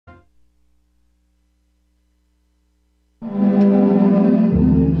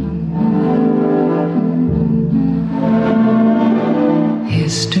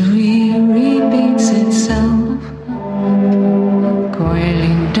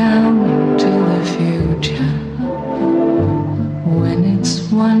down to the future. When it's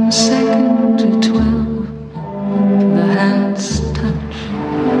 1 second to 12, the hands touch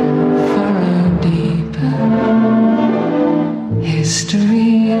and furrow deeper.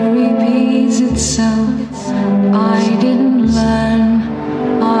 History repeats itself. I didn't learn,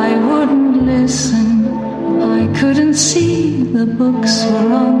 I wouldn't listen, I couldn't see the books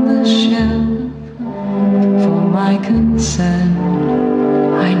were on the shelf. For my concern,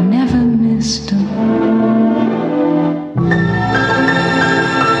 I never missed them.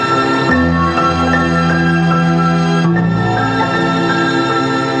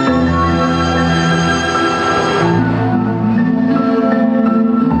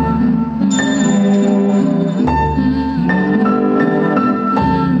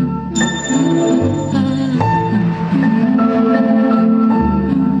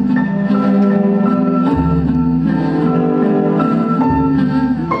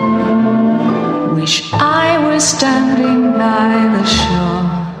 Standing by the shore,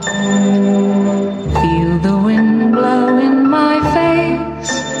 feel the wind blow in my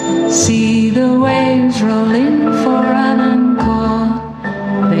face, see the waves roll in for an encore.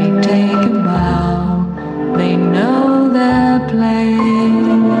 They take a bow, they know their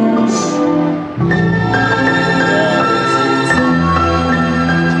place.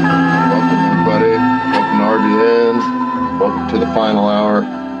 Welcome everybody, welcome to RBN, welcome to the final hour.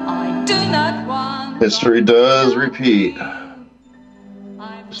 History does repeat.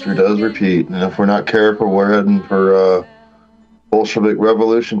 History does repeat. And if we're not careful, we're heading for Bolshevik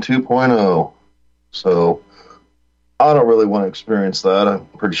Revolution 2.0. So I don't really want to experience that. I'm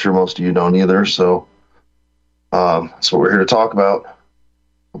pretty sure most of you don't either. So that's what we're here to talk about.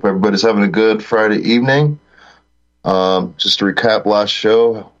 Hope everybody's having a good Friday evening. Just to recap last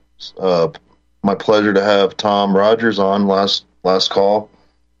show, my pleasure to have Tom Rogers on last call.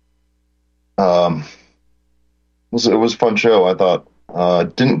 It was a fun show, I thought.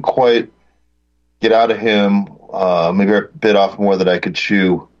 Didn't quite get out of him. Maybe I bit off more than I could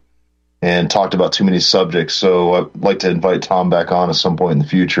chew and talked about too many subjects. So I'd like to invite Tom back on at some point in the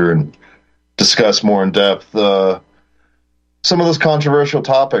future and discuss more in depth some of those controversial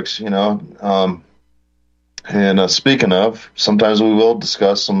topics, you know. And speaking of, sometimes we will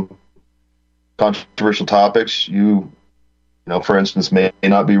discuss some controversial topics. You know, for instance, may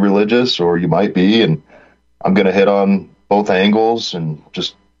not be religious, or you might be, and I'm going to hit on both angles and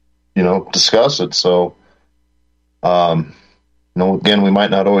just, you know, discuss it. So, you know, again, we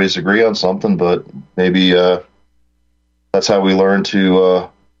might not always agree on something, but maybe that's how we learn to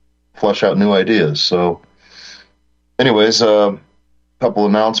flesh out new ideas. So, anyways, a couple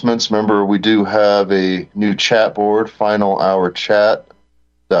announcements. Remember, we do have a new chat board, Final Hour Chat.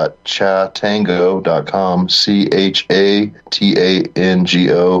 Chatango.com,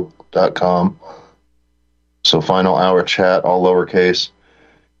 CHATANGO.com. So Final Hour Chat, all lowercase.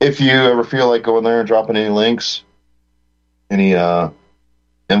 If you ever feel like going there and dropping any links, any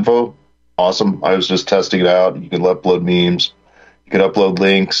info, awesome. I was just testing it out. You can upload memes. You can upload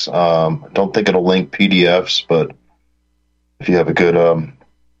links. I don't think it'll link PDFs, but if you have a good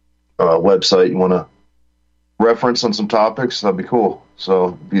website you want to reference on some topics, that'd be cool. So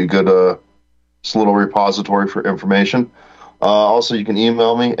it'd be a good just a little repository for information. Also, you can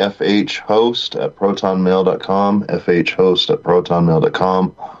email me, fhhost@protonmail.com,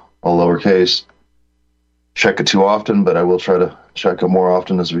 fhhost@protonmail.com, all lowercase. Check it too often, but I will try to check it more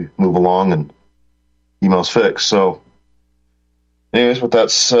often as we move along and emails fixed. So anyways, with that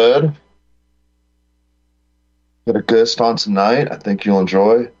said, got a guest on tonight I think you'll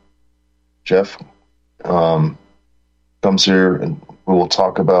enjoy. Jeff comes here and we will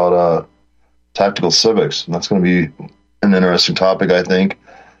talk about tactical civics, and that's going to be an interesting topic, I think.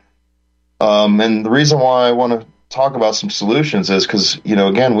 And the reason why I want to talk about some solutions is because, you know,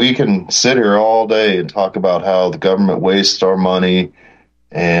 again, we can sit here all day and talk about how the government wastes our money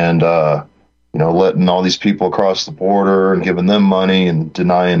and, you know, letting all these people across the border and giving them money and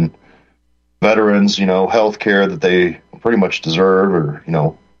denying veterans, you know, health care that they pretty much deserve, or, you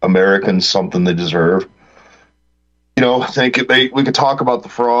know, Americans something they deserve. You know, we could talk about the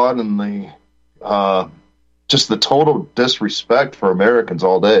fraud and the just the total disrespect for Americans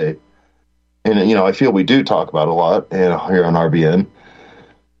all day. And, you know, I feel we do talk about it a lot here on RBN.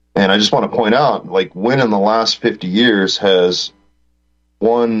 And I just want to point out, like, when in the last 50 years has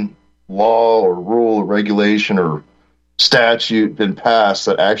one law or rule or regulation or statute been passed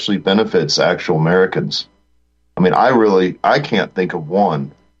that actually benefits actual Americans? I mean, I can't think of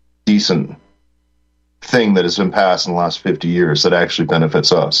one decent thing that has been passed in the last 50 years that actually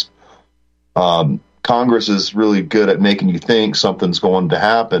benefits us. Congress is really good at making you think something's going to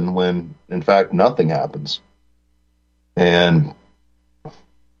happen when, in fact, nothing happens. And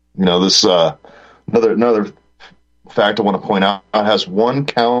this another fact I want to point out has one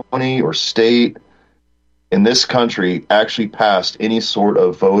county or state in this country actually passed any sort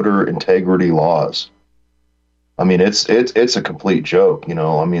of voter integrity laws. I mean, it's a complete joke.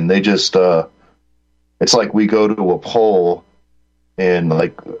 I mean, they just it's like we go to a poll and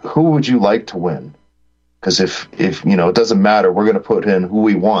like, who would you like to win? Because if it doesn't matter, we're going to put in who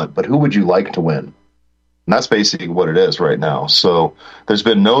we want, but who would you like to win? And that's basically what it is right now. So there's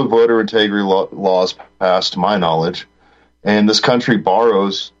been no voter integrity laws passed, to my knowledge, and this country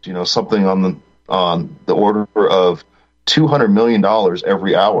borrows, something on the order of $200 million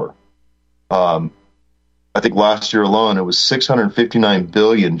every hour. I think last year alone it was $659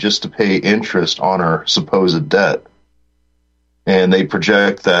 billion just to pay interest on our supposed debt, and they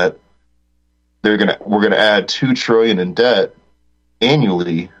project that we're gonna add $2 trillion in debt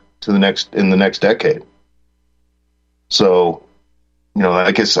annually in the next decade. So,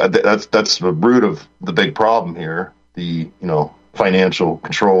 I guess that's the root of the big problem here. The financial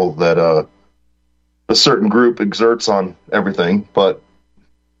control that a certain group exerts on everything. But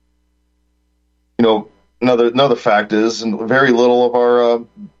another fact is, very little of our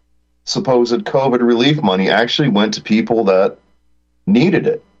supposed COVID relief money actually went to people that needed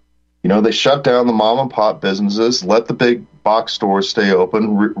it. They shut down the mom and pop businesses, let the big box stores stay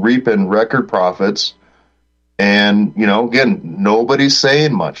open, reap in record profits. And, again, nobody's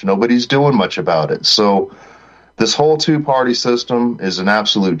saying much. Nobody's doing much about it. So this whole two-party system is an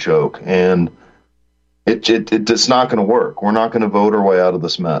absolute joke. And it's not going to work. We're not going to vote our way out of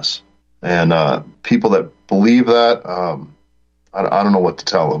this mess. And people that believe that, I don't know what to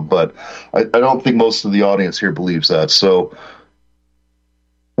tell them. But I don't think most of the audience here believes that. So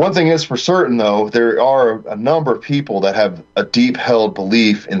one thing is for certain, though, there are a number of people that have a deep-held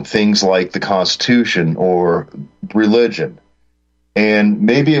belief in things like the Constitution or religion. And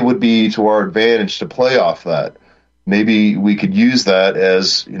maybe it would be to our advantage to play off that. Maybe we could use that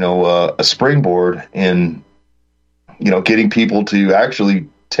as, a springboard in, getting people to actually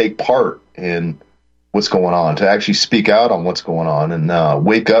take part in what's going on, to actually speak out on what's going on and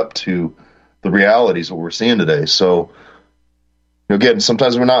wake up to the realities of what we're seeing today. So, again,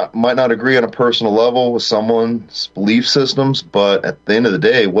 sometimes might not agree on a personal level with someone's belief systems, but at the end of the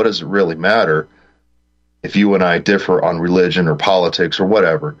day, what does it really matter if you and I differ on religion or politics or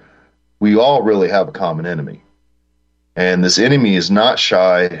whatever? We all really have a common enemy. And this enemy is not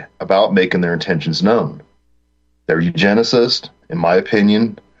shy about making their intentions known. They're eugenicists, in my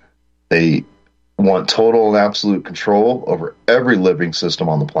opinion. They want total and absolute control over every living system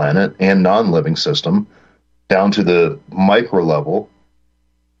on the planet and non-living system, down to the micro level.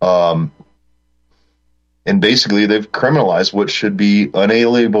 And basically they've criminalized what should be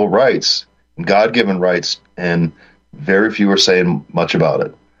unalienable rights and God-given rights, and very few are saying much about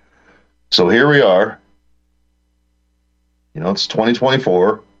it. So here we are. It's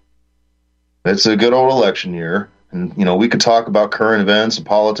 2024. It's a good old election year. And, we could talk about current events and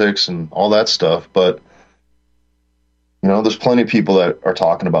politics and all that stuff, but, there's plenty of people that are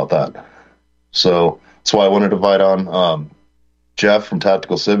talking about that. So that's why I wanted to invite on Jeff from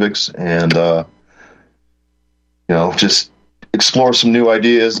Tactical Civics and, just explore some new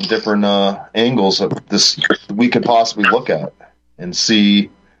ideas and different angles that we could possibly look at and see if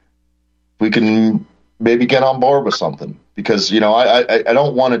we can maybe get on board with something. Because, I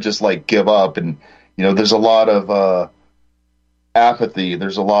don't want to just like give up. And, there's a lot of apathy.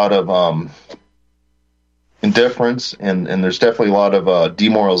 There's a lot of indifference, and there's definitely a lot of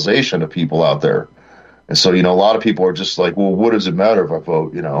demoralization of people out there. And so, a lot of people are just like, well, what does it matter if I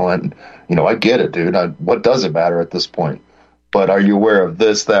vote? And, I get it, dude. What does it matter at this point? But are you aware of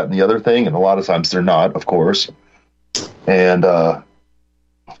this, that, and the other thing? And a lot of times they're not, of course. And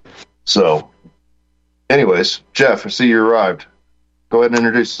so, anyways, Jeff, I see you arrived. Go ahead and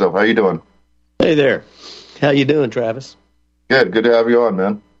introduce yourself. How you doing? Hey there. How you doing, Travis? Good. Good to have you on,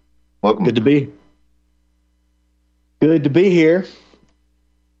 man. Welcome. Good to be here.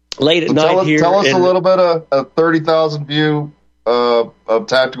 Late at night here. Tell us a little bit of a 30,000 view of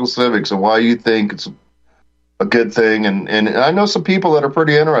Tactical Civics and why you think it's a good thing. And I know some people that are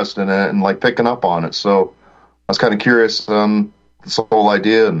pretty interested in it and like picking up on it. So I was kind of curious on this whole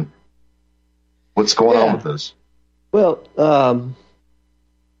idea and what's going on with this. Well,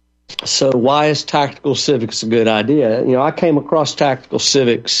 so why is Tactical Civics a good idea? I came across Tactical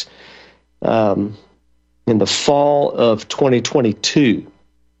Civics in the fall of 2022.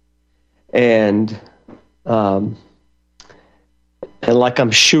 And like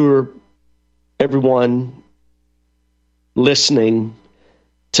I'm sure everyone listening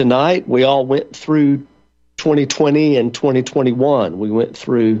tonight, we all went through 2020 and 2021. We went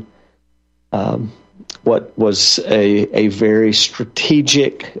through what was a very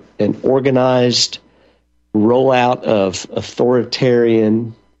strategic and organized rollout of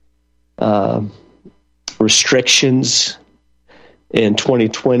authoritarian restrictions in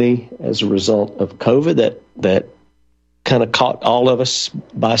 2020 as a result of COVID that kind of caught all of us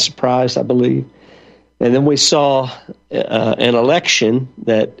by surprise, I believe. And then we saw an election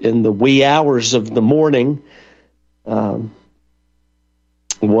that in the wee hours of the morning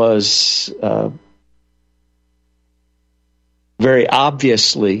was very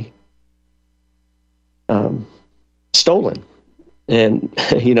obviously stolen. And,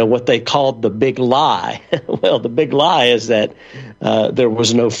 what they called the big lie. Well, the big lie is that there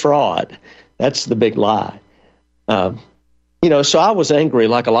was no fraud. That's the big lie. So I was angry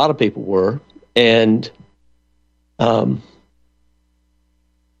like a lot of people were. And I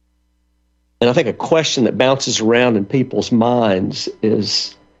think a question that bounces around in people's minds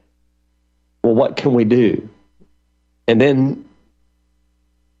is, well, what can we do? And then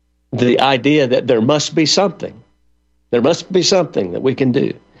the idea that there must be something. There must be something that we can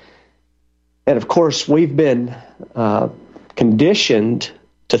do. And of course, we've been conditioned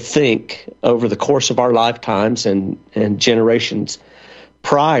to think over the course of our lifetimes and generations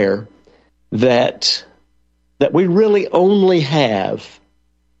prior that we really only have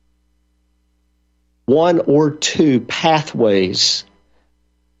one or two pathways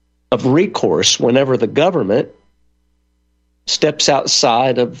of recourse whenever the government steps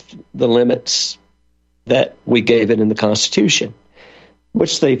outside of the limits that we gave it in the Constitution,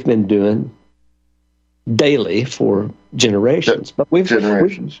 which they've been doing daily for generations. But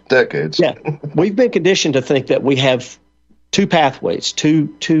decades. Yeah, we've been conditioned to think that we have two pathways,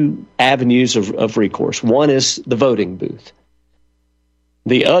 two avenues of recourse. One is the voting booth.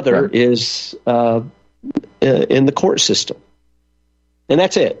 The other is in the court system, and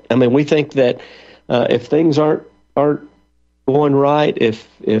that's it. I mean, we think that if things aren't going right, if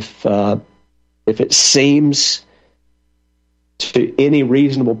it seems to any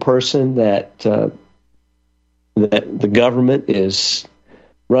reasonable person that the government is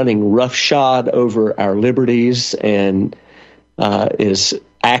running roughshod over our liberties and is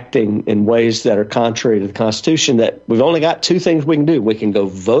acting in ways that are contrary to the Constitution, that we've only got two things we can do. We can go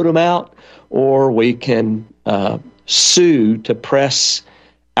vote them out, or we can sue to press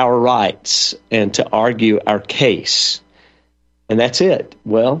our rights and to argue our case. And that's it.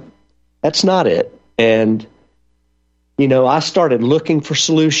 Well, that's not it. And, I started looking for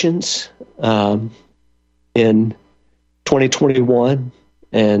solutions in 2021,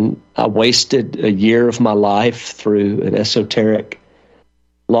 and I wasted a year of my life through an esoteric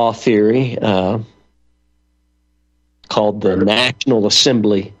law theory called the National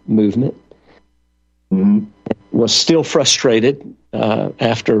Assembly Movement. Mm-hmm. Was still frustrated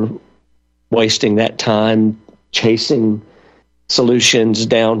after wasting that time chasing solutions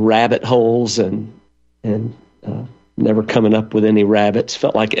down rabbit holes and never coming up with any rabbits.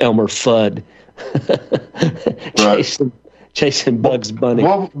 Felt like Elmer Fudd chasing Bugs Bunny.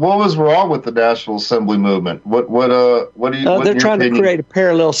 What was wrong with the National Assembly movement? What do you? They're trying to create a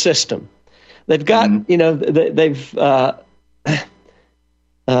parallel system. They've got they've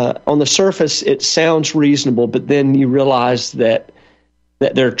on the surface it sounds reasonable, but then you realize that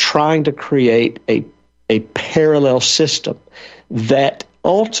they're trying to create a parallel system that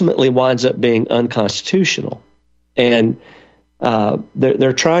ultimately winds up being unconstitutional. And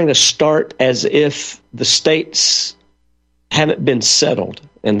they're trying to start as if the states haven't been settled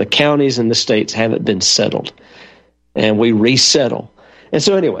and the counties and the states haven't been settled, and we resettle. And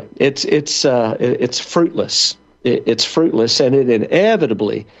so anyway, it's fruitless. It's fruitless, and it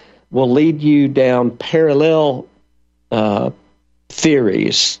inevitably will lead you down parallel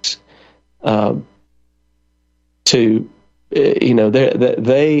theories to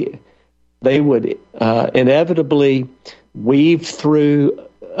they would inevitably weave through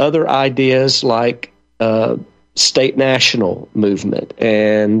other ideas like state national movement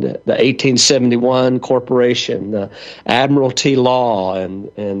and the 1871 corporation, the admiralty law,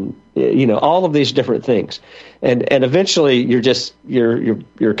 and all of these different things, and eventually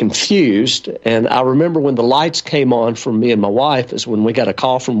you're confused. And I remember when the lights came on for me and my wife is when we got a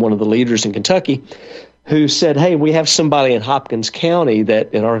call from one of the leaders in Kentucky who said, "Hey, we have somebody in Hopkins County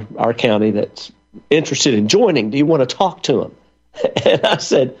that in our county that's interested in joining. Do you want to talk to him?" And I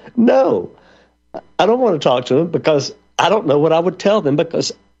said, "No, I don't want to talk to him because I don't know what I would tell them,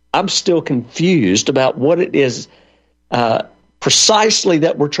 because I'm still confused about what it is precisely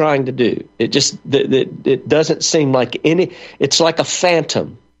that we're trying to do. It just it doesn't seem like any. It's like a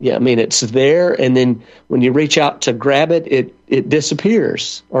phantom. Yeah, I mean, it's there, and then when you reach out to grab it, it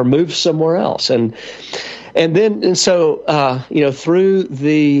disappears or moves somewhere else. And so through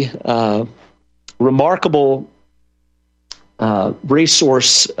the remarkable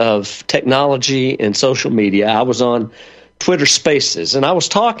resource of technology and social media, I was on Twitter Spaces, and I was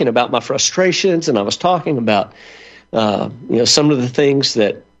talking about my frustrations, and I was talking about some of the things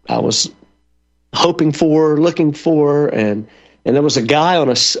that I was hoping for, looking for, and there was a guy on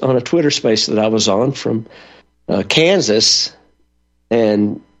a Twitter Space that I was on from Kansas,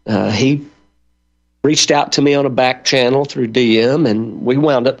 and he reached out to me on a back channel through DM, and we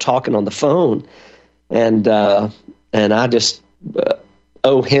wound up talking on the phone, and I just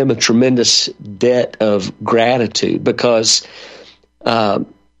owe him a tremendous debt of gratitude, because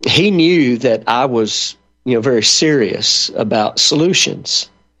he knew that I was very serious about solutions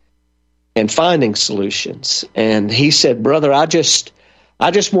and finding solutions. And he said, "Brother, I just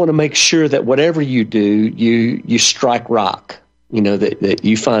want to make sure that whatever you do, you strike rock, that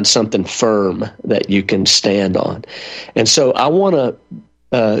you find something firm that you can stand on. And so I want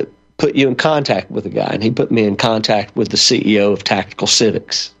to put you in contact with a guy." And he put me in contact with the CEO of Tactical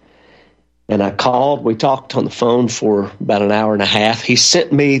Civics. And I called. We talked on the phone for about an hour and a half. He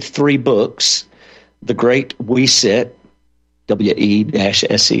sent me 3 books: The Great We Sit,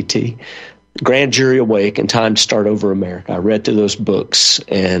 WE-SET, Grand Jury Awake, and Time to Start Over America. I read through those books,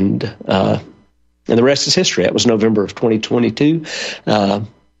 and the rest is history. That was November of 2022.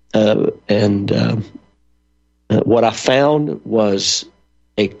 What I found was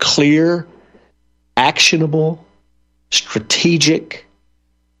a clear, actionable, strategic,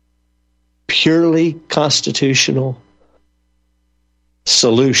 purely constitutional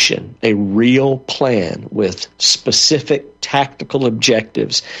solution, a real plan with specific tactical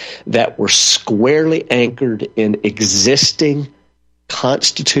objectives that were squarely anchored in existing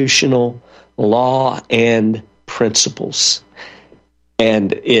constitutional law and principles.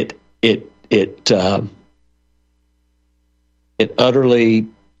 And it utterly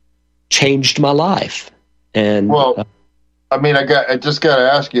changed my life. And I just got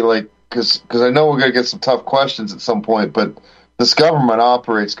to ask you, because I know we're going to get some tough questions at some point, but this government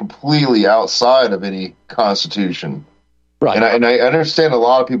operates completely outside of any constitution, right? And I understand a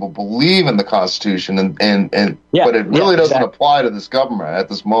lot of people believe in the Constitution, but it really doesn't apply to this government at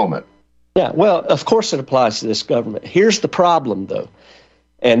this moment. Yeah, well, of course it applies to this government. Here's the problem, though,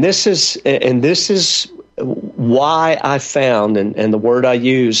 and this is why I found, and the word I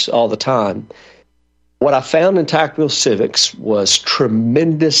use all the time, what I found in Tactical Civics was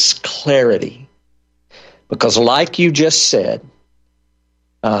tremendous clarity. Because like you just said,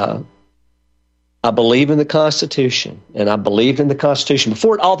 I believe in the Constitution, and I believed in the Constitution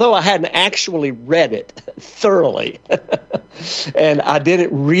before, although I hadn't actually read it thoroughly. And I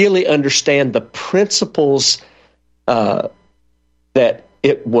didn't really understand the principles that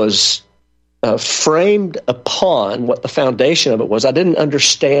it was framed upon, what the foundation of it was. I didn't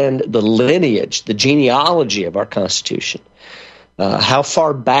understand the lineage, the genealogy of our Constitution. How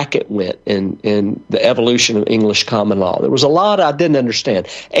far back it went in the evolution of English common law. There was a lot I didn't understand.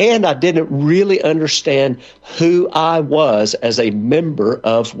 And I didn't really understand who I was as a member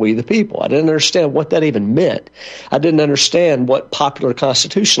of We the People. I didn't understand what that even meant. I didn't understand what popular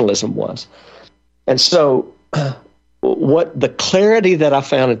constitutionalism was. And so what the clarity that I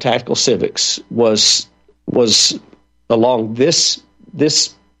found in Tactical Civics was along these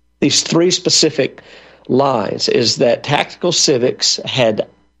 3 specific lines, is that Tactical Civics had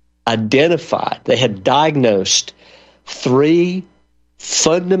identified, they had diagnosed 3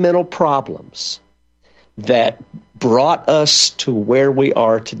 fundamental problems that brought us to where we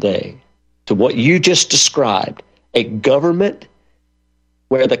are today, to what you just described, a government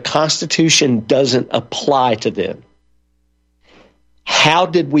where the Constitution doesn't apply to them. How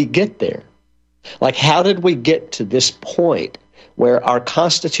did we get there? How did we get to this point where our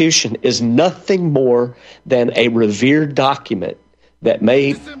Constitution is nothing more than a revered document that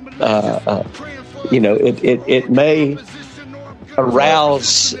may, it may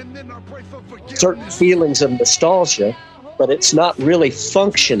arouse certain feelings of nostalgia, but it's not really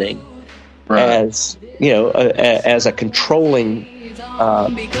functioning as a controlling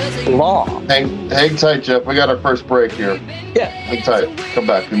law. Hang tight, Jeff. We got our first break here. Yeah, hang tight. Come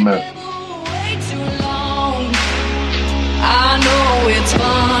back in a minute. I know it's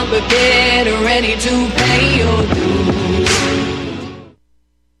fun, but get ready to pay your dues.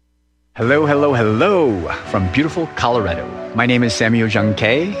 Hello from beautiful Colorado. My name is Samuel Jung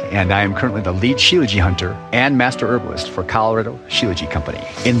Kei, and I am currently the lead Shilajit hunter and master herbalist for Colorado Shilajit Company.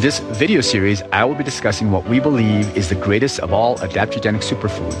 In this video series, I will be discussing what we believe is the greatest of all adaptogenic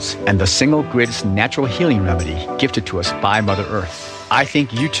superfoods and the single greatest natural healing remedy gifted to us by Mother Earth. I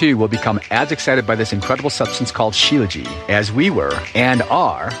think you too will become as excited by this incredible substance called Shilajit as we were and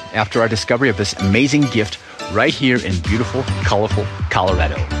are after our discovery of this amazing gift right here in beautiful, colorful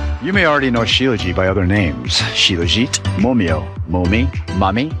Colorado. You may already know Shilajit by other names: Shilajit, Momio, Momi,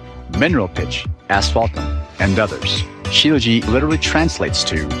 Mami, Mineral Pitch, Asphaltum, and others. Shilajit literally translates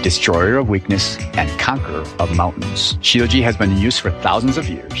to destroyer of weakness and conqueror of mountains. Shilajit has been in use for thousands of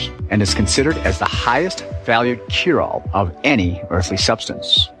years and is considered as the highest valued cure-all of any earthly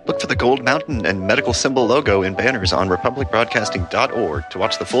substance. Look for the gold mountain and medical symbol logo in banners on republicbroadcasting.org to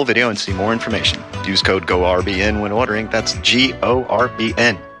watch the full video and see more information. Use code GORBN when ordering. That's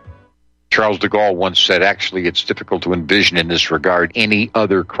GORBN. Charles de Gaulle once said, actually, it's difficult to envision in this regard any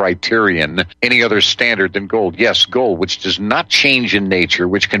other criterion, any other standard than gold. Yes, gold, which does not change in nature,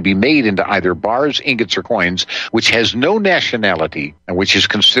 which can be made into either bars, ingots, or coins, which has no nationality, and which is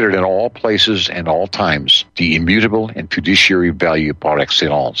considered in all places and all times the immutable and fiduciary value par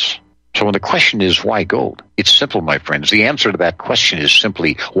excellence. So when the question is, why gold? It's simple, my friends. The answer to that question is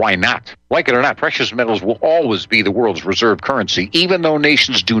simply, why not? Like it or not, precious metals will always be the world's reserve currency, even though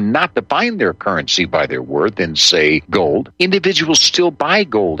nations do not define their currency by their worth in, say, gold. Individuals still buy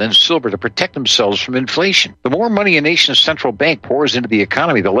gold and silver to protect themselves from inflation. The more money a nation's central bank pours into the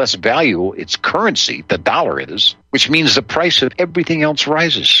economy, the less valuable its currency, the dollar, is, which means the price of everything else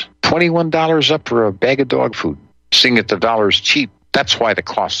rises. $21 up for a bag of dog food. Seeing that the dollar's cheap, that's why the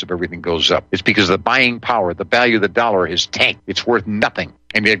cost of everything goes up. It's because the buying power, the value of the dollar is tanked. It's worth nothing.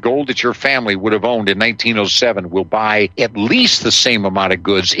 And yet gold that your family would have owned in 1907 will buy at least the same amount of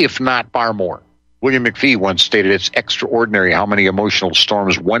goods, if not far more. William McFee once stated, it's extraordinary how many emotional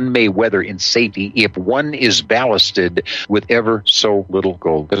storms one may weather in safety if one is ballasted with ever so little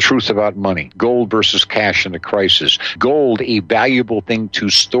gold. The truth about money. Gold versus cash in a crisis. Gold, a valuable thing to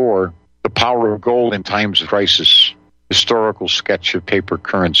store. The power of gold in times of crisis. Historical sketch of paper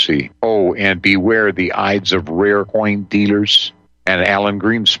currency. Oh, and beware the Ides of rare coin dealers. And Alan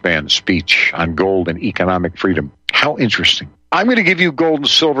Greenspan's speech on gold and economic freedom. How interesting. I'm going to give you gold and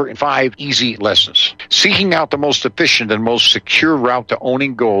silver in 5 easy lessons. Seeking out the most efficient and most secure route to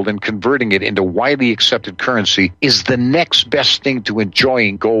owning gold and converting it into widely accepted currency is the next best thing to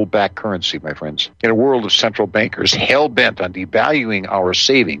enjoying gold-backed currency, my friends. In a world of central bankers hell-bent on devaluing our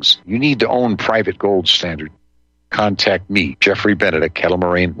savings, you need to own private gold standard. Contact me, Jeffrey Bennett at Kettle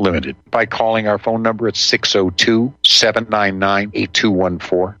Moraine Limited, by calling our phone number at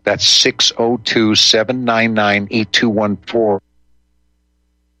 602-799-8214. That's 602-799-8214.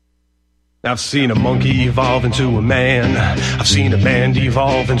 I've seen a monkey evolve into a man. I've seen a man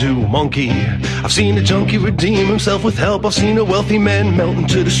devolve into a monkey. I've seen a junkie redeem himself with help. I've seen a wealthy man melt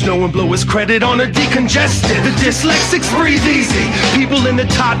into the snow and blow his credit on a decongestant. The dyslexics breathe easy. People in the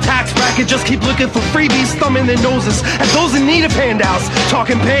top tax bracket just keep looking for freebies, thumbing their noses at those in need of handouts.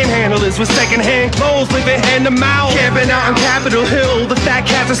 Talking panhandlers with secondhand clothes, living hand to mouth. Camping out on Capitol Hill. The fat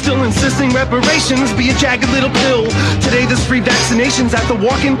cats are still insisting reparations be a jagged little pill. Today there's free vaccinations at the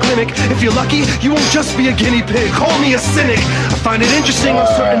walk-in clinic. If you're lucky, you won't just be a guinea pig. Call me a cynic. I find it interesting how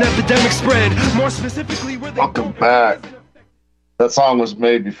certain epidemics spread. More specifically, where they Welcome back. That song was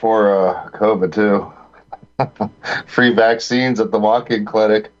made before COVID, too. Free vaccines at the walk-in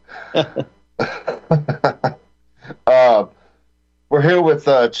clinic. We're here with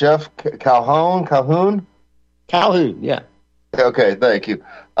Jeff Calhoun, yeah. Okay, thank you.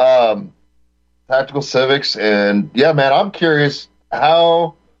 Tactical Civics. And, yeah, man, I'm curious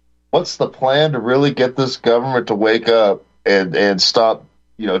what's the plan to really get this government to wake up and stop,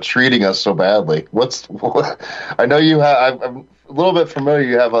 treating us so badly? I know you have. I'm a little bit familiar.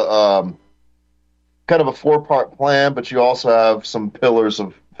 You have a kind of a 4-part plan, but you also have some pillars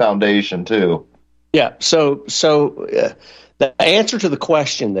of foundation too. Yeah. So the answer to the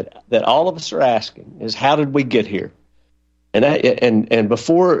question that all of us are asking is, how did we get here? And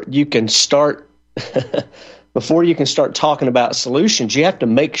before you can start. Before you can start talking about solutions, you have to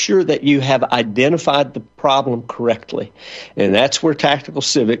make sure that you have identified the problem correctly. And that's where Tactical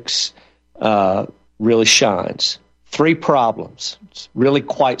Civics really shines. 3 problems. It's really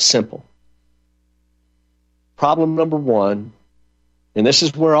quite simple. Problem number 1, and this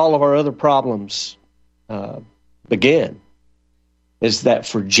is where all of our other problems begin, is that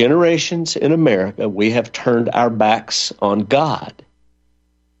for generations in America, we have turned our backs on God.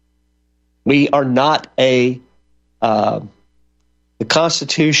 We are not the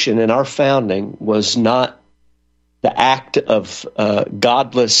Constitution in our founding was not the act of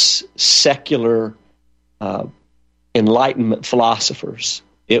godless, secular Enlightenment philosophers.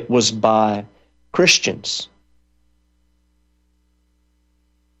 It was by Christians.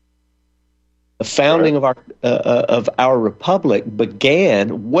 The founding of our republic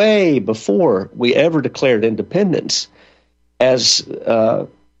began way before we ever declared independence, as the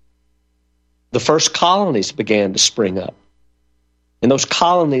first colonies began to spring up. And those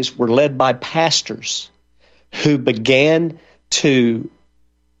colonies were led by pastors who began to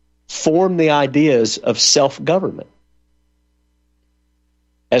form the ideas of self-government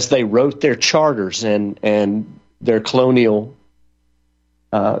as they wrote their charters and their colonial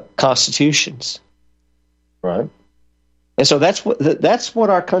constitutions. Right. And so that's what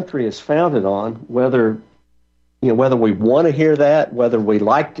our country is founded on, whether we want to hear that, whether we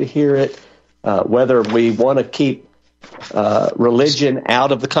like to hear it, whether we want to keep religion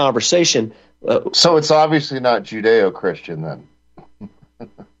out of the conversation. So it's obviously not Judeo-Christian then.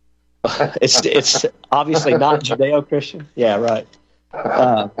 It's obviously not Judeo-Christian. Yeah, right.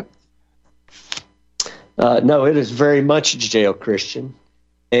 No, it is very much Judeo-Christian,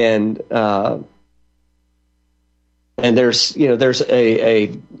 and there's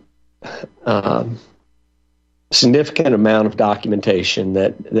a significant amount of documentation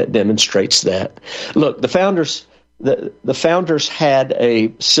that demonstrates that. Look, the founders had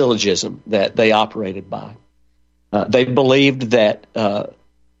a syllogism that they operated by. They believed that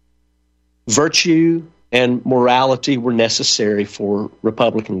virtue and morality were necessary for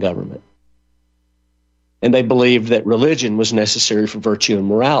Republican government. And they believed that religion was necessary for virtue and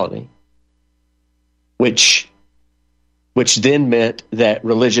morality, which then meant that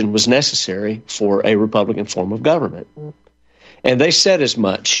religion was necessary for a Republican form of government. And they said as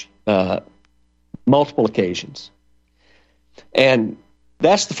much multiple occasions. And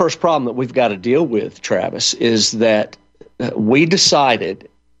that's the first problem that we've got to deal with, Travis, is that we decided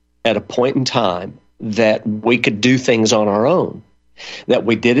at a point in time that we could do things on our own, that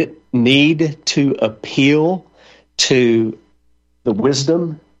we didn't need to appeal to the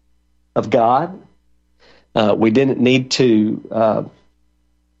wisdom of God. We didn't need to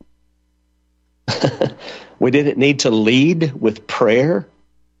lead with prayer,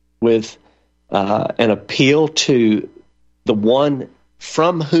 with an appeal to the one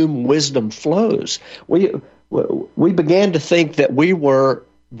from whom wisdom flows. We began to think that we were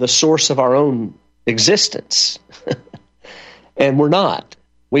the source of our own existence, and we're not.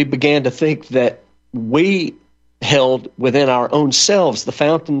 We began to think that we held within our own selves the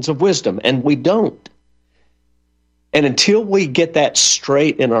fountains of wisdom, and we don't. And until we get that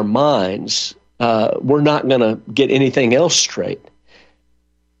straight in our minds, we're not going to get anything else straight.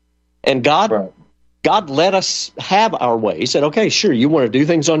 And God let us have our way. He said, okay, sure, you want to do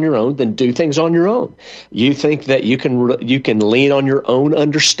things on your own, then do things on your own. You think that you can lean on your own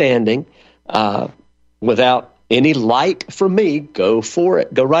understanding without any light from me, go for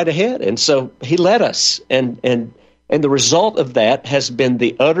it. Go right ahead. And so he let us. And the result of that has been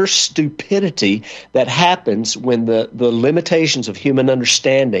the utter stupidity that happens when the limitations of human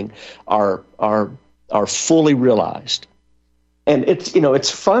understanding are fully realized. And it's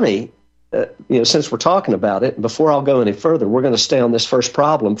funny, since we're talking about it, before I'll go any further, we're going to stay on this first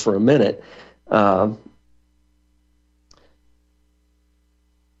problem for a minute. Ben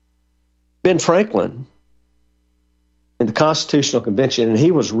Franklin in the Constitutional Convention, and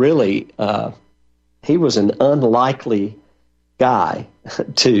he was really he was an unlikely guy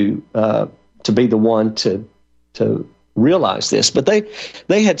to be the one to realize this, but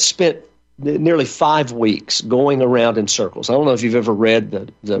they had spent nearly 5 weeks going around in circles. I don't know if you've ever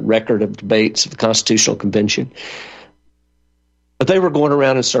read the record of debates of the Constitutional Convention, but they were going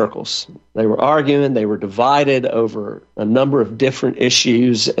around in circles. They were arguing. They were divided over a number of different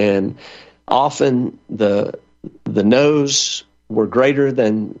issues, and often the no's were greater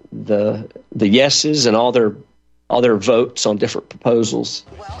than the yeses, and all their votes on different proposals.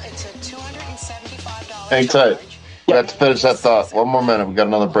 Well, it's a $275 Hang tight. We have to finish that thought. One more minute. We got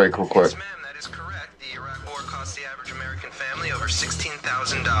another break real quick. Yes, ma'am, that is correct. The Iraq War cost the average American family over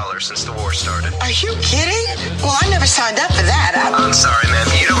 $16,000 since the war started. Are you kidding? Well, I never signed up for that. I'm sorry, ma'am.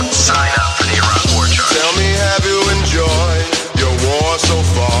 You don't sign up for the Iraq War charge. Tell me, have you enjoyed your war so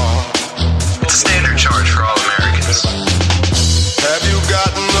far? It's a standard charge for all Americans. Have you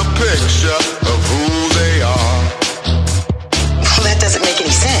gotten a picture of who they are? Well, that doesn't make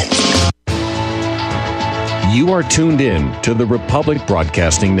any sense. You are tuned in to the Republic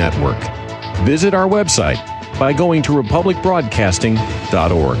Broadcasting Network. Visit our website by going to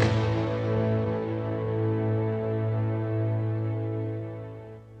republicbroadcasting.org.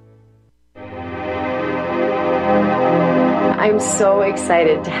 I'm so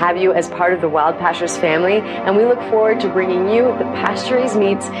excited to have you as part of the Wild Pastures family, and we look forward to bringing you the pasture-raised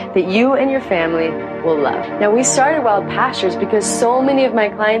meats that you and your family will love. Now, we started Wild Pastures because so many of my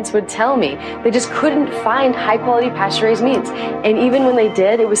clients would tell me they just couldn't find high-quality pasture-raised meats, and even when they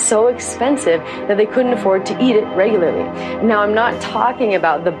did, it was so expensive that they couldn't afford to eat it regularly. Now, I'm not talking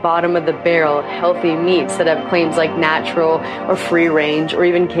about the bottom-of-the-barrel healthy meats that have claims like natural or free-range or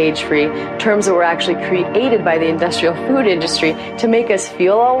even cage-free, terms that were actually created by the industrial food industry to make us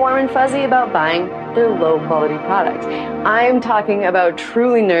feel all warm and fuzzy about buying their low-quality products. I'm talking about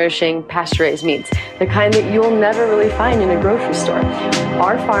truly nourishing pasture-raised meats, the kind that you'll never really find in a grocery store.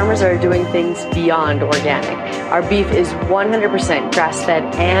 Our farmers are doing things beyond organic. Our beef is 100%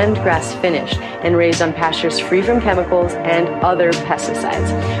 grass-fed and grass-finished and raised on pastures free from chemicals and other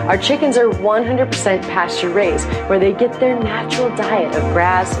pesticides. Our chickens are 100% pasture-raised, where they get their natural diet of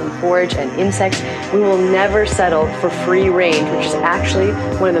grass and forage and insects. We will never settle for free range, which is actually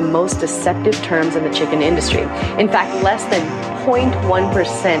one of the most deceptive terms in the chicken industry. In fact, less than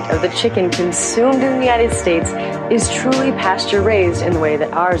 0.1% of the chicken consumed in the United States is truly pasture-raised in the way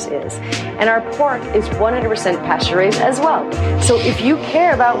that ours is. And our pork is 100% pasture-raised as well. So if you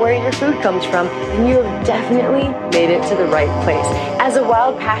care about where your food comes from, then you have definitely made it to the right place. As a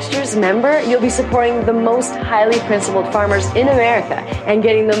Wild Pastures member, you'll be supporting the most highly principled farmers in America and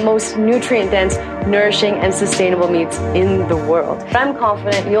getting the most nutrient-dense, nourishing, and sustainable meats in the world. I'm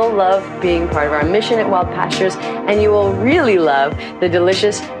confident you'll love being part of our mission at Wild Pastures, and you will really love the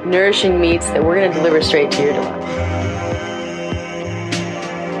delicious, nourishing meats that we're going to deliver straight to your door.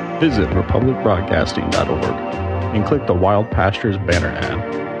 Visit republicbroadcasting.org and click the Wild Pastures banner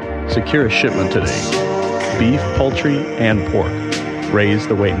ad. Secure a shipment today. Beef, poultry, and pork, raised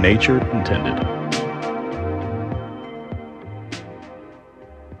the way nature intended.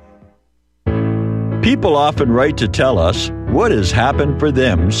 People often write to tell us what has happened for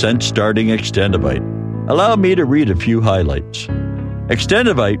them since starting Extendivite. Allow me to read a few highlights.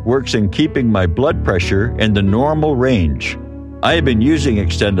 Extendivite works in keeping my blood pressure in the normal range. I have been using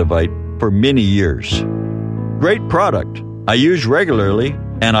Extendivite for many years. Great product. I use regularly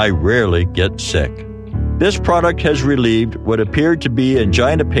and I rarely get sick. This product has relieved what appeared to be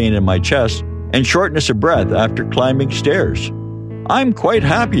angina pain in my chest and shortness of breath after climbing stairs. I'm quite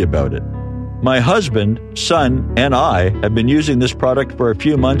happy about it. My husband, son, and I have been using this product for a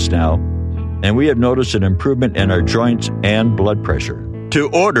few months now, and we have noticed an improvement in our joints and blood pressure. To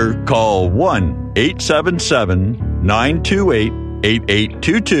order, call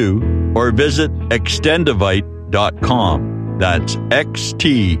 1-877-928-8822 or visit extendivite.com. That's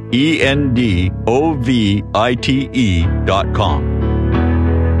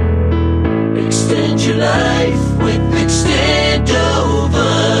XTENDOVITE.com. Extend your life with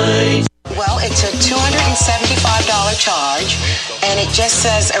Extendovite. Well, it's a $275 charge, and it just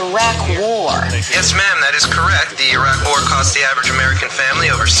says Iraq War. Yes, ma'am, that is correct. The Iraq War cost the average American family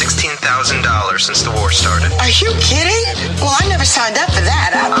over $16,000 since the war started. Are you kidding? Well, I never signed up for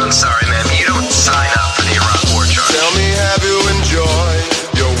that. I'm sorry, ma'am. You don't sign up for the Iraq War charge. Tell me, have you enjoyed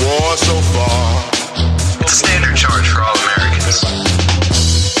your war so far? It's a standard charge for all Americans.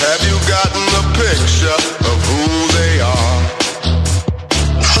 Have you gotten a picture of who they are?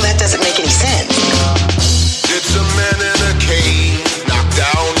 Well, that doesn't make any sense. Did some men in a cave knock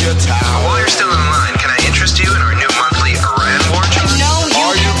down your tower? While you're still in line, can I interest you in our new monthly Iran war charge? No,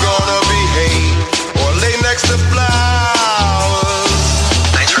 Are you gonna behave or lay next to flowers?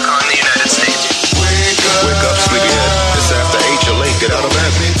 Thanks for calling the United States. Wake up, sleepyhead. It's after 8, you're late. Get out of bed.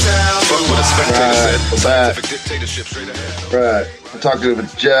 Fuck what a spectator said. Scientific dictatorship straight ahead. Right. I'm talking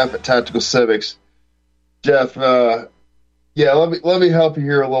with Jeff at Tactical Civics. Jeff, let me help you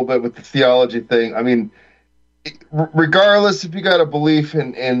here a little bit with the theology thing. I mean, regardless if you got a belief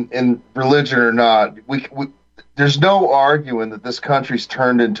in religion or not, we there's no arguing that this country's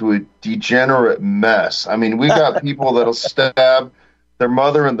turned into a degenerate mess. I mean, we got people that'll stab their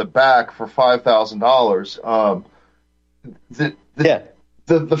mother in the back for $5,000.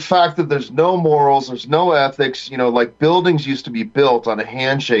 The fact that there's no morals, there's no ethics, like buildings used to be built on a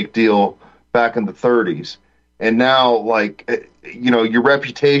handshake deal back in the 30s. And now, your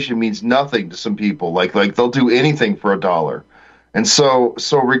reputation means nothing to some people. Like they'll do anything for $1. And so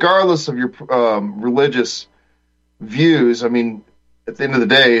regardless of your religious views, I mean, at the end of the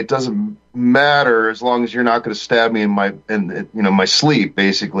day, it doesn't matter as long as you're not going to stab me in my sleep,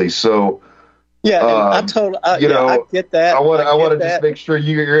 basically. So yeah, I get that. I want to just make sure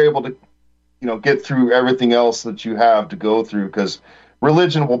you're able to, get through everything else that you have to go through, because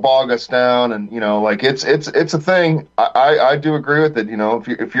religion will bog us down, and like it's a thing. I do agree with it.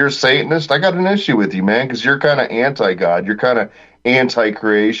 If you're a Satanist, I got an issue with you, man, because you're kind of anti-God, you're kind of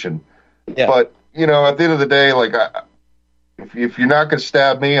anti-creation. Yeah. But at the end of the day, like if you're not going to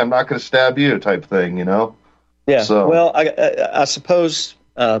stab me, I'm not going to stab you, type thing. Yeah. So. Well, I suppose,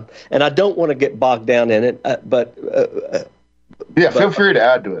 and I don't want to get bogged down in it, but feel free to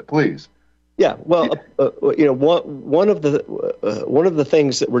add to it, please. Yeah, well, one of the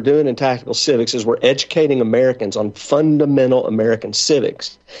things that we're doing in Tactical Civics is we're educating Americans on fundamental American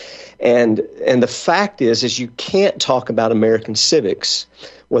civics, and the fact is you can't talk about American civics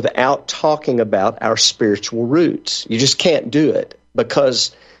without talking about our spiritual roots. You just can't do it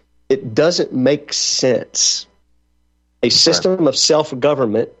because it doesn't make sense. A system of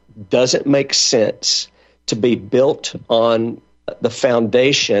self-government doesn't make sense to be built on the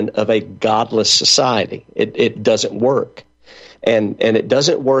foundation of a godless society. It doesn't work, and it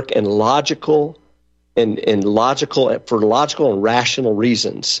doesn't work for logical and rational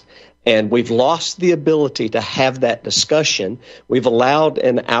reasons. And we've lost the ability to have that discussion. We've allowed,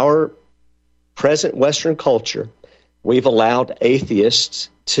 in our present Western culture, we've allowed atheists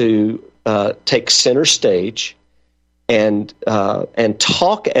to take center stage and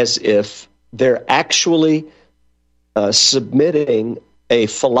talk as if they're actually submitting a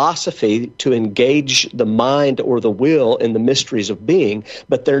philosophy to engage the mind or the will in the mysteries of being,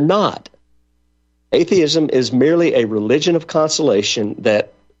 but they're not. Atheism is merely a religion of consolation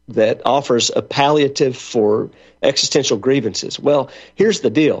that offers a palliative for existential grievances. Well, here's the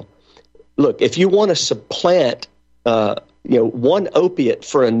deal. Look, if you want to supplant one opiate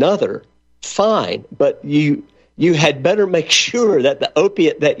for another, fine, but you had better make sure that the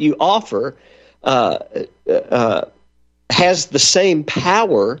opiate that you offer has the same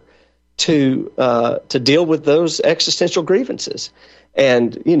power to deal with those existential grievances.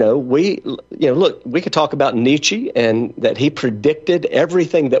 And look, we could talk about Nietzsche and that he predicted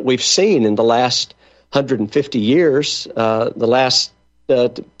everything that we've seen in the last 150 years, the last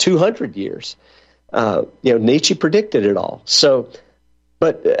 200 years. Nietzsche predicted it all. So,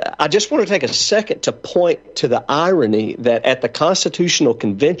 but I just want to take a second to point to the irony that at the Constitutional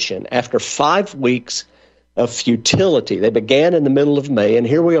Convention, after 5 weeks of futility, they began in the middle of May, and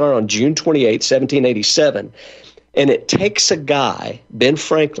here we are on June 28, 1787, and it takes a guy, Ben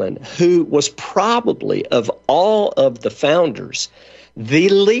Franklin, who was probably, of all of the founders, the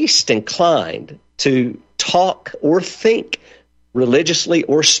least inclined to talk or think religiously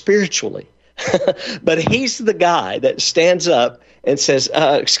or spiritually. But he's the guy that stands up and says,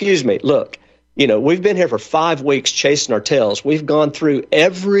 excuse me, look, we've been here for 5 weeks chasing our tails. We've gone through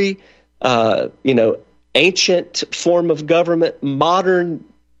every, ancient form of government, modern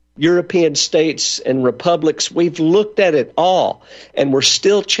European states and republics. We've looked at it all, and we're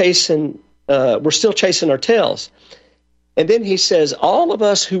still chasing our tails. And then he says, all of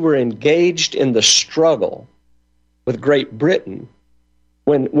us who were engaged in the struggle with Great Britain,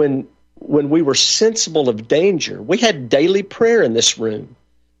 when we were sensible of danger, we had daily prayer in this room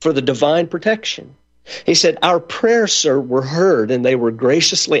for the divine protection. He said, our prayers, sir, were heard, and they were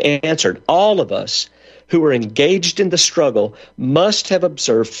graciously answered. All of us who were engaged in the struggle must have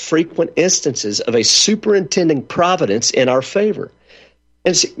observed frequent instances of a superintending providence in our favor.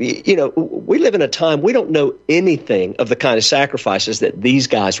 And, we live in a time we don't know anything of the kind of sacrifices that these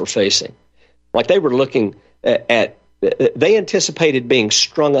guys were facing. Like they were looking at they anticipated being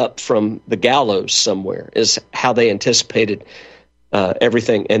strung up from the gallows somewhere, is how they anticipated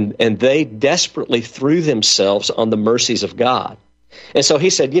everything. And they desperately threw themselves on the mercies of God. And so he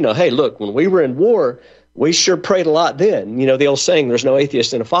said, hey, look, when we were in war, we sure prayed a lot then. The old saying, there's no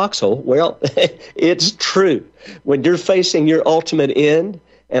atheist in a foxhole. Well, it's true. When you're facing your ultimate end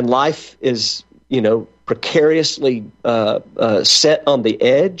and life is, precariously set on the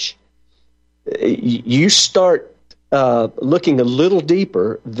edge, you start looking a little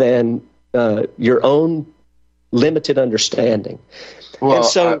deeper than your own limited understanding. Well, and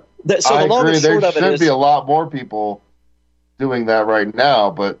so the long agree. and short of it is, there should be a lot more people doing that right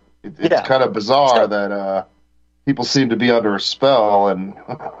now, but it's kind of bizarre that people seem to be under a spell. And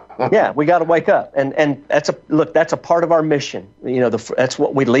yeah, we got to wake up, and that's a part of our mission. That's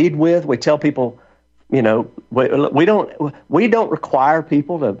what we lead with. We tell people we don't require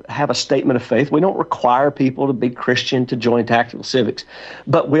people to have a statement of faith. We don't require people to be Christian to join Tactical Civics,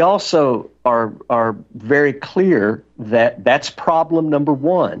 but we also are very clear that that's problem number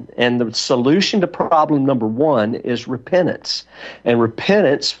one, and the solution to problem number one is repentance. And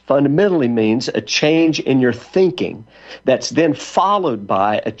repentance fundamentally means a change in your thinking that's then followed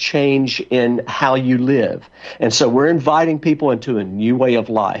by a change in how you live. And so we're inviting people into a new way of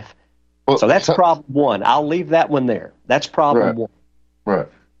life. So that's problem one. I'll leave that one there. That's problem one. Right.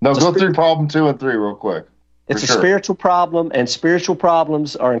 Now go through problem 2 and 3 real quick. It's a spiritual problem, and spiritual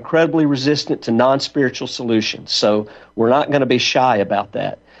problems are incredibly resistant to non-spiritual solutions. So we're not going to be shy about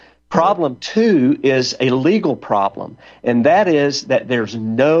that. Problem 2 is a legal problem, and that is that there's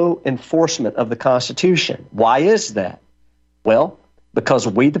no enforcement of the Constitution. Why is that? Well, because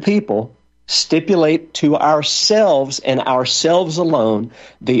we, the people, stipulate to ourselves and ourselves alone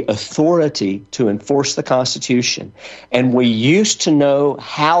the authority to enforce the Constitution. And we used to know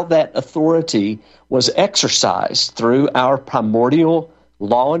how that authority was exercised through our primordial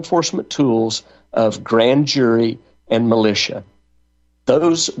law enforcement tools of grand jury and militia.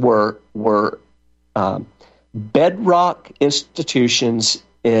 Those were bedrock institutions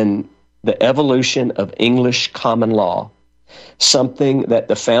in the evolution of English common law, something that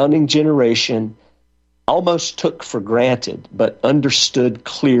the founding generation almost took for granted but understood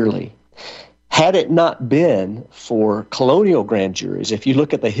clearly. Had it not been for colonial grand juries, if you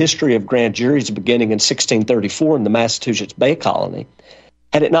look at the history of grand juries beginning in 1634 in the Massachusetts Bay Colony,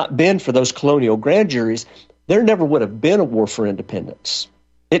 had it not been for those colonial grand juries, there never would have been a war for independence.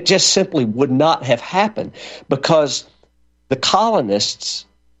 It just simply would not have happened because the colonists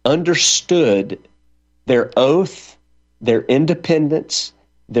understood their oath, their independence,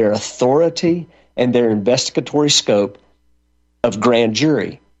 their authority, and their investigatory scope of grand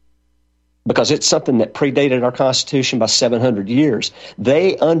jury, because it's something that predated our Constitution by 700 years.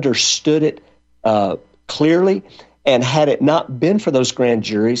 They understood it clearly, and had it not been for those grand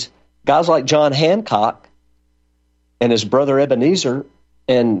juries, guys like John Hancock and his brother Ebenezer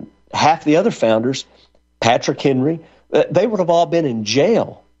and half the other founders, Patrick Henry, they would have all been in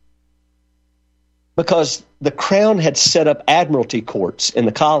jail because the Crown had set up admiralty courts in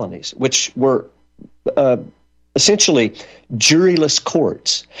the colonies, which were essentially juryless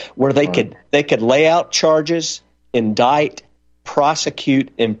courts where they could lay out charges, indict, prosecute,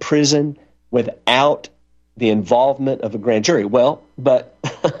 imprison without the involvement of a grand jury. Well, but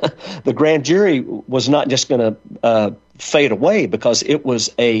the grand jury was not just going to fade away because it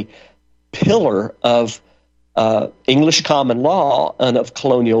was a pillar of English common law and of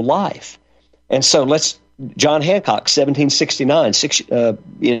colonial life. And so John Hancock, 1769,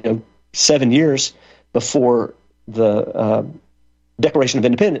 7 years before the Declaration of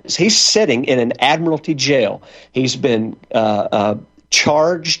Independence, he's sitting in an admiralty jail. He's been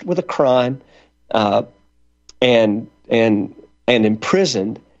charged with a crime and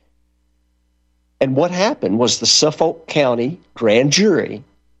imprisoned. And what happened was the Suffolk County grand jury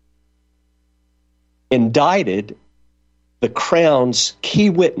indicted the Crown's key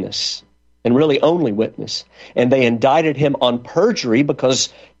witness, and really only witness, and they indicted him on perjury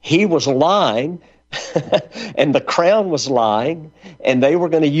because he was lying and the Crown was lying, and they were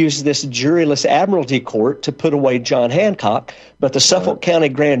going to use this juryless admiralty court to put away John Hancock. But the Suffolk County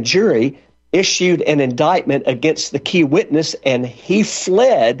grand jury issued an indictment against the key witness, and he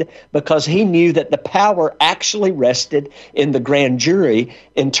fled because he knew that the power actually rested in the grand jury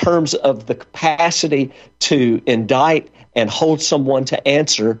in terms of the capacity to indict and hold someone to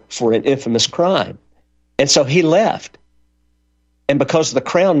answer for an infamous crime. And so he left. And because the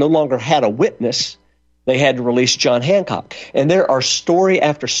Crown no longer had a witness, they had to release John Hancock. And there are story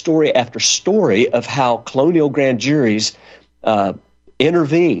after story after story of how colonial grand juries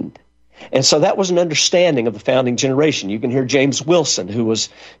intervened. And so that was an understanding of the founding generation. You can hear James Wilson, who was,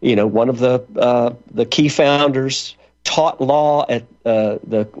 one of the key founders, taught law at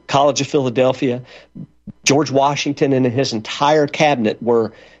the College of Philadelphia. George Washington and his entire cabinet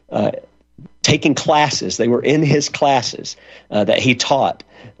were taking classes. They were in his classes that he taught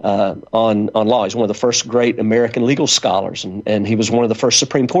on law. He's one of the first great American legal scholars, and he was one of the first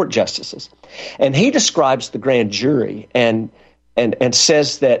Supreme Court justices. And he describes the grand jury and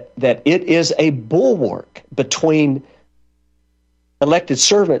says that it is a bulwark between elected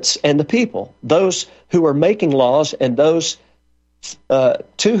servants and the people, those who are making laws and those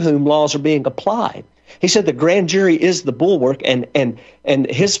to whom laws are being applied. He said the grand jury is the bulwark, and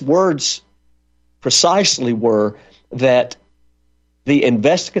his words precisely were that the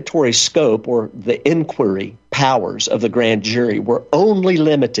investigatory scope or the inquiry powers of the grand jury were only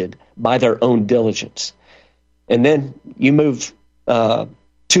limited by their own diligence. And then you move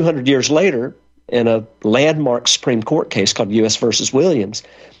 200 years later in a landmark Supreme Court case called U.S. versus Williams,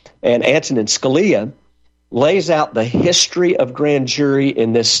 and Antonin Scalia lays out the history of grand jury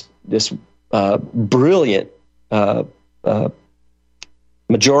in this brilliant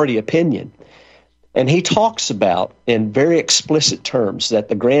majority opinion. And he talks about, in very explicit terms, that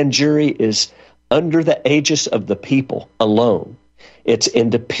the grand jury is under the aegis of the people alone. It's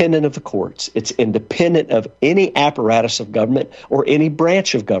independent of the courts. It's independent of any apparatus of government or any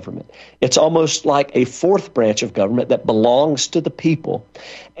branch of government. It's almost like a fourth branch of government that belongs to the people.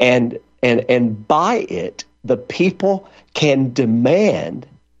 And by it, the people can demand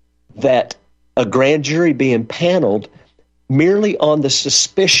that a grand jury be impaneled merely on the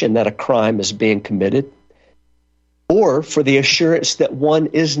suspicion that a crime is being committed, or for the assurance that one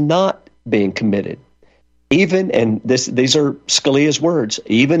is not being committed. Even, and these are Scalia's words,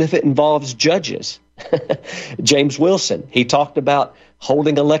 even if it involves judges. James Wilson, he talked about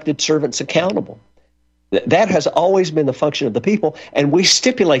holding elected servants accountable. That has always been the function of the people, and we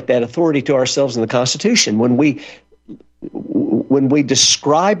stipulate that authority to ourselves in the Constitution. When we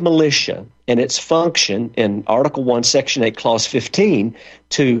describe militia and its function in Article 1, Section 8, Clause 15,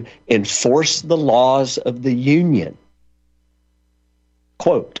 to enforce the laws of the Union,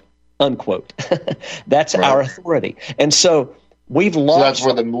 quote, unquote. That's right. Our authority. And so we've lost... So that's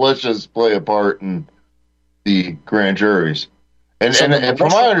where the militias play a part in the grand juries. And from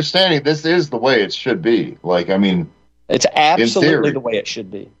my understanding, this is the way it should be. Like, I mean... It's absolutely the way it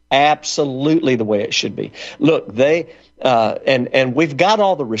should be. Absolutely the way it should be. Look, they... and we've got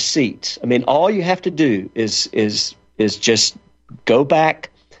all the receipts. I mean, all you have to do is just go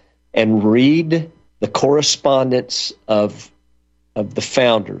back and read the correspondence of the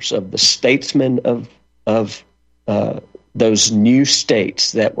founders, of the statesmen of those new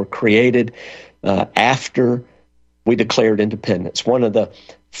states that were created after we declared independence. One of the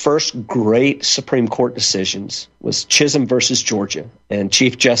first great Supreme Court decisions was Chisholm versus Georgia, and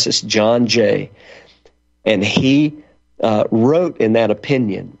Chief Justice John Jay, and he wrote in that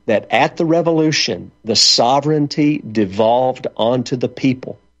opinion that at the Revolution, the sovereignty devolved onto the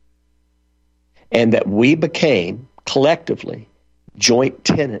people, and that we became collectively joint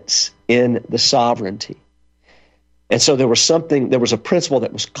tenants in the sovereignty. And so there was a principle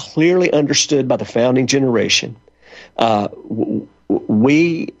that was clearly understood by the founding generation. As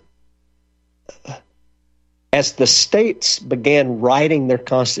the states began writing their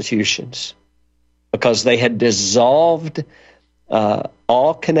constitutions, because they had dissolved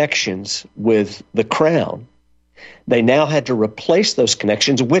all connections with the crown, they now had to replace those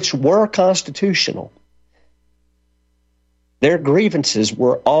connections, which were constitutional. Their grievances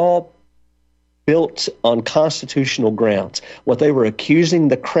were all built on constitutional grounds. What they were accusing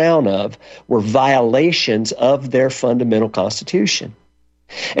the crown of were violations of their fundamental constitution.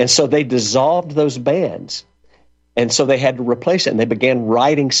 And so they dissolved those bands. And so they had to replace it, and they began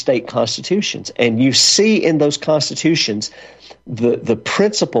writing state constitutions. And you see in those constitutions the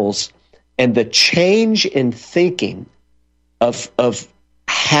principles and the change in thinking of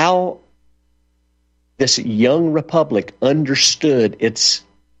how this young republic understood its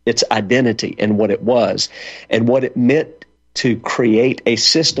identity and what it was, and what it meant to create a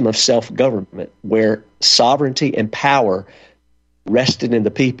system of self-government where sovereignty and power rested in the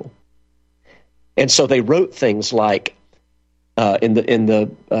people. And so they wrote things like in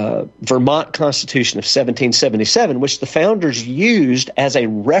the Vermont Constitution of 1777, which the founders used as a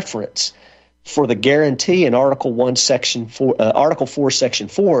reference for the guarantee in Article 4, Section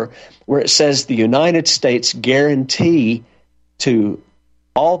 4, where it says the United States guarantee to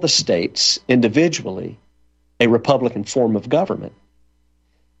all the states individually a republican form of government.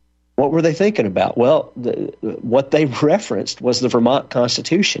 What were they thinking about? Well, what they referenced was the Vermont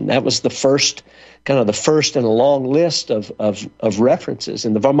Constitution. That was the first in a long list of references.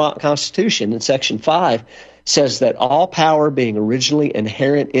 And the Vermont Constitution in Section 5 says that all power being originally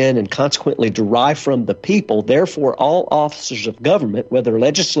inherent in and consequently derived from the people, therefore all officers of government, whether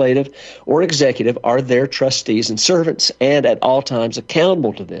legislative or executive, are their trustees and servants and at all times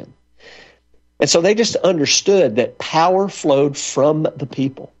accountable to them. And so they just understood that power flowed from the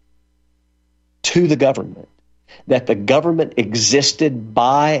people to the government, that the government existed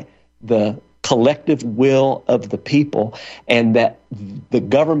by the collective will of the people, and that the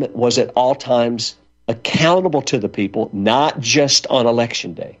government was at all times accountable to the people, not just on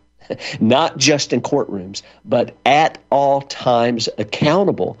election day, not just in courtrooms, but at all times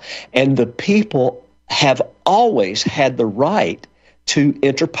accountable. And the people have always had the right to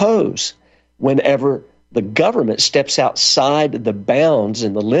interpose whenever the government steps outside the bounds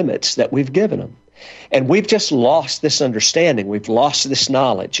and the limits that we've given them. And we've just lost this understanding. We've lost this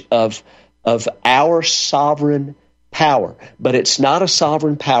knowledge of our sovereign power. But it's not a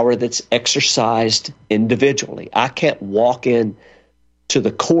sovereign power that's exercised individually. I can't walk in to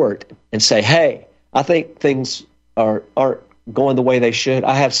the court and say, hey, I think things aren't going the way they should.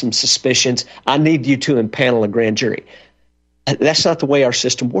 I have some suspicions. I need you to impanel a grand jury. That's not the way our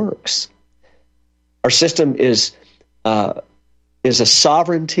system works. Our system is a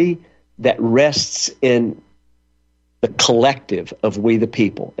sovereignty that rests in the collective of we the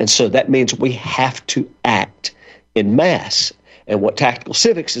people. And so that means we have to act in mass. And what Tactical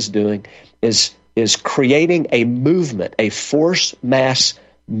Civics is doing is creating a movement, a force mass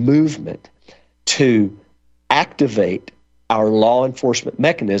movement to activate our law enforcement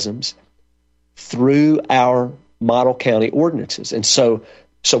mechanisms through our model county ordinances. And so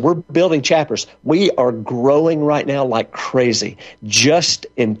we're building chapters. We are growing right now like crazy. Just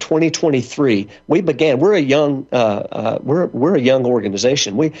in 2023, we began. We're a young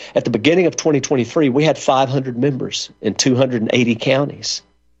organization. We at the beginning of 2023, we had 500 members in 280 counties.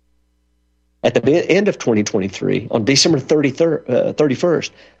 At the end of 2023, on December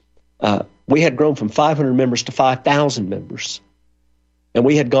 31st, we had grown from 500 members to 5,000 members. And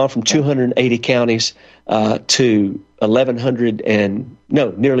we had gone from 280 counties to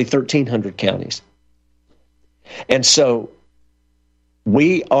nearly 1,300 counties. And so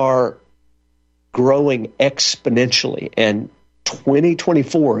we are growing exponentially. And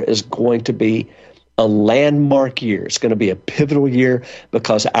 2024 is going to be a landmark year. It's going to be a pivotal year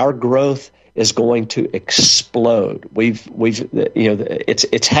because our growth is going to explode.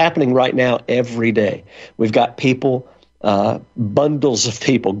 It's happening right now every day. We've got people, bundles of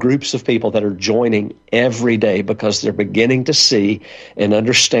people, groups of people that are joining every day because they're beginning to see and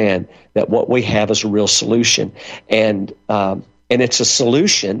understand that what we have is a real solution. And it's a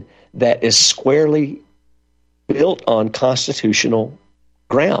solution that is squarely built on constitutional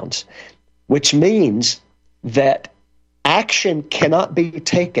grounds, which means that action cannot be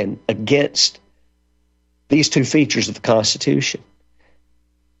taken against these two features of the Constitution.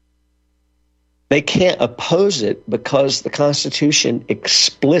 They can't oppose it because the Constitution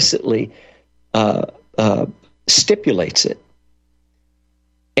explicitly stipulates it.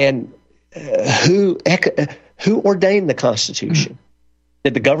 And who ordained the Constitution?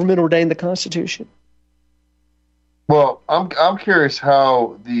 Did the government ordain the Constitution? Well, I'm curious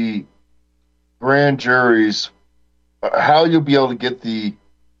how the grand juries, how you'll be able to get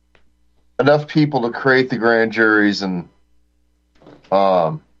enough people to create the grand juries and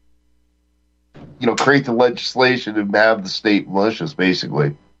create the legislation and have the state militias,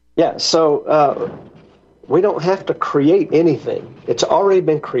 basically. Yeah, so we don't have to create anything. It's already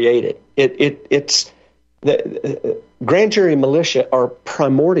been created. It's the grand jury and militia are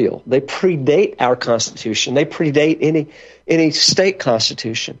primordial. They predate our Constitution. They predate any state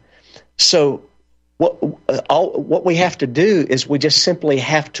constitution. So what we have to do is we just simply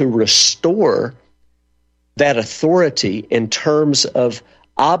have to restore that authority in terms of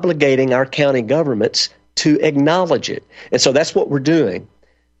obligating our county governments to acknowledge it. And so that's what we're doing.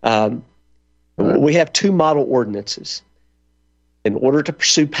 We have two model ordinances. In order to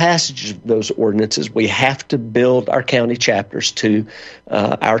pursue passage of those ordinances, we have to build our county chapters to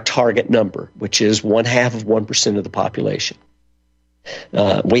our target number, which is 0.5% of the population.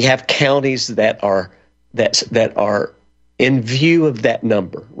 We have counties that are in view of that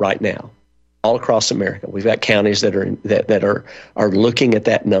number right now, all across America. We've got counties that are looking at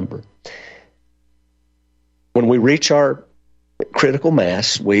that number. When we reach our critical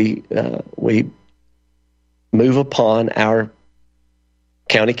mass, we move upon our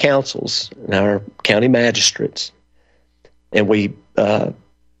county councils and our county magistrates, and we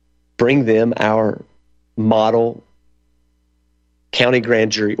bring them our model county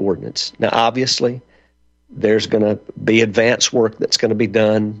grand jury ordinance. Now, obviously, there's going to be advanced work that's going to be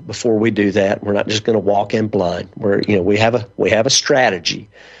done before we do that. We're not just going to walk in blind. We have a strategy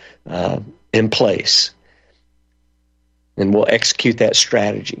in place, and we'll execute that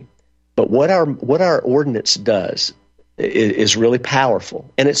strategy. But what our ordinance does is really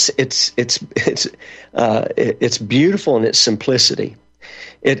powerful, and it's beautiful in its simplicity.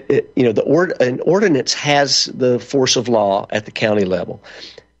 An ordinance has the force of law at the county level.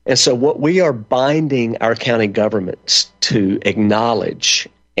 And so what we are binding our county governments to acknowledge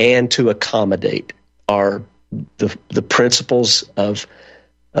and to accommodate are the principles of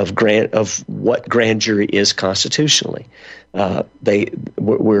of what grand jury is constitutionally.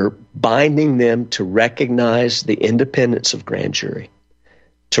 We're binding them to recognize the independence of grand jury,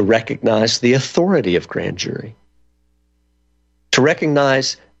 to recognize the authority of grand jury, to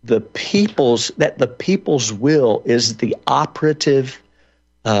recognize that the people's will is the operative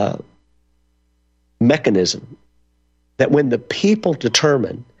mechanism. That when the people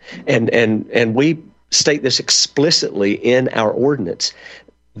determine, and we state this explicitly in our ordinance,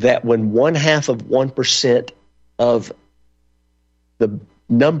 that when 0.5% of the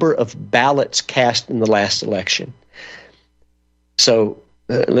number of ballots cast in the last election. So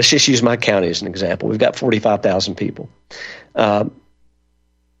let's just use my county as an example. We've got 45,000 people. They're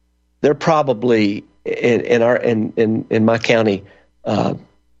probably in my county,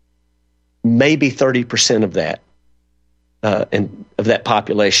 maybe 30% of that. Of that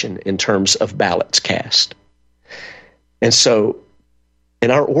population in terms of ballots cast. And so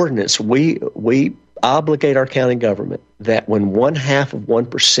in our ordinance, we obligate our county government that when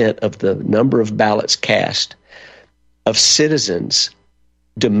 0.5% of the number of ballots cast of citizens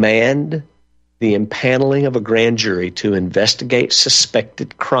demand the impaneling of a grand jury to investigate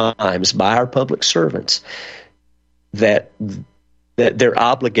suspected crimes by our public servants, that they're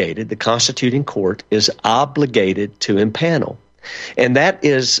obligated, the constituting court is obligated to impanel. And that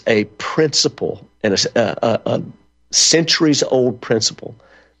is a principle, and a centuries-old principle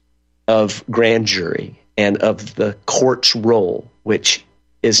of grand jury and of the court's role, which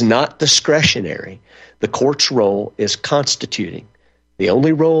is not discretionary. The court's role is constituting. The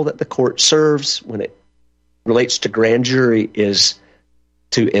only role that the court serves when it relates to grand jury is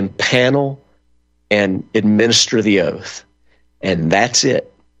to impanel and administer the oath. And that's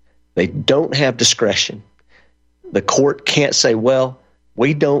it. They don't have discretion. The court can't say, well,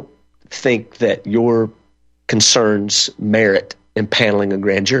 we don't think that your concerns merit impaneling a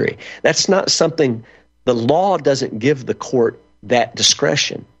grand jury. That's not something, the law doesn't give the court that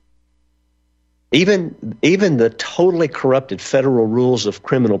discretion. Even the totally corrupted federal rules of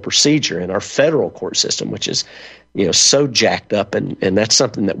criminal procedure in our federal court system, which is, so jacked up, and that's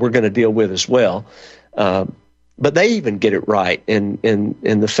something that we're going to deal with as well. But they even get it right in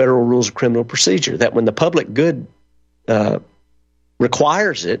the federal rules of criminal procedure that when the public good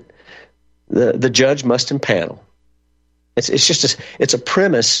requires it, the judge must impanel. It's a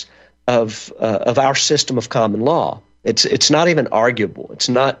premise of our system of common law. It's not even arguable. It's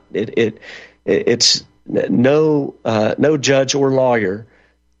not it's no judge or lawyer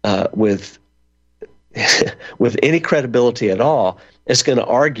with any credibility at all is going to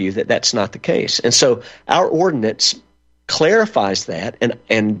argue that that's not the case. And so our ordinance clarifies that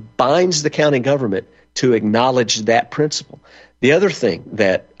and binds the county government to acknowledge that principle. The other thing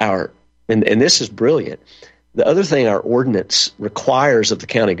that and this is brilliant, the other thing our ordinance requires of the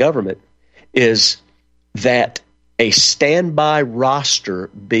county government is that a standby roster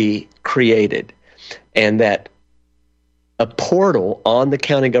be created and that a portal on the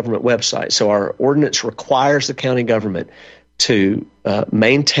county government website. So our ordinance requires the county government to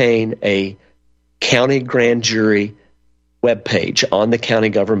maintain a county grand jury webpage on the county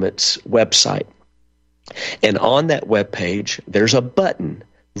government's website. And on that webpage, there's a button,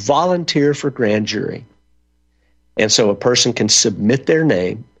 Volunteer for Grand Jury. And so a person can submit their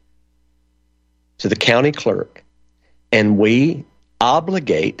name to the county clerk, and we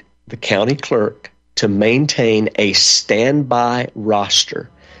obligate the county clerk to maintain a standby roster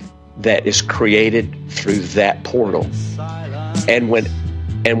that is created through that portal. And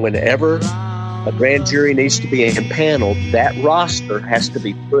whenever a grand jury needs to be impaneled, that roster has to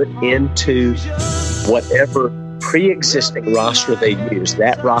be put into whatever pre-existing roster they use.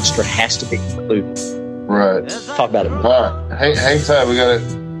 That roster has to be included. Right. Talk about it. All right. Hang tight. We got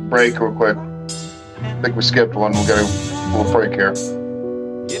to break real quick. I think we skipped one. We got a little break here.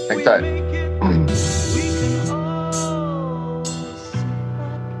 Hang tight.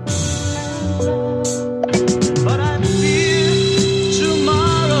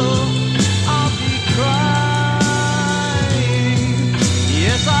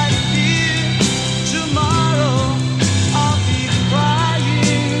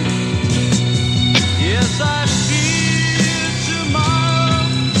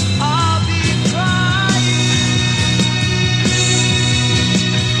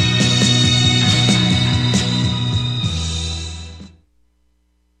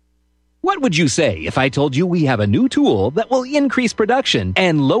 What would you say if I told you we have a new tool that will increase production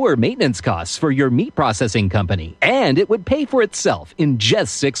and lower maintenance costs for your meat processing company? And it would pay for itself in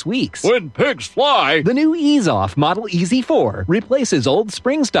just 6 weeks. When pigs fly! The new Ease Off Model Easy 4 replaces old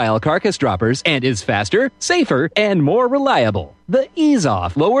spring-style carcass droppers and is faster, safer, and more reliable. The Ease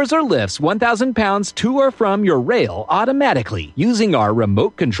Off lowers or lifts 1,000 pounds to or from your rail automatically using our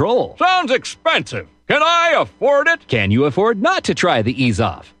remote control. Sounds expensive. Can I afford it? Can you afford not to try the Ease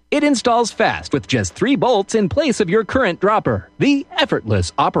Off? It installs fast with just 3 bolts in place of your current dropper. The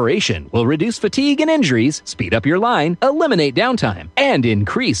effortless operation will reduce fatigue and injuries, speed up your line, eliminate downtime, and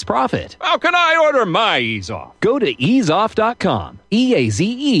increase profit. How can I order my Ease Off? Go to easeoff.com,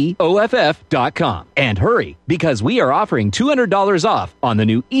 EAZEOFF.com, and hurry, because we are offering $200 off on the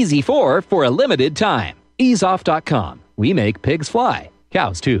new Easy 4 for a limited time. Easeoff.com. We make pigs fly.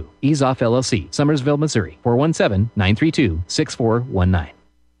 Cows, too. Ease Off LLC, Summersville, Missouri, 417-932-6419.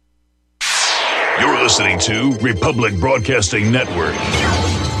 You're listening to Republic Broadcasting Network,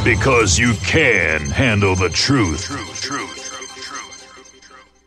 because you can handle the truth.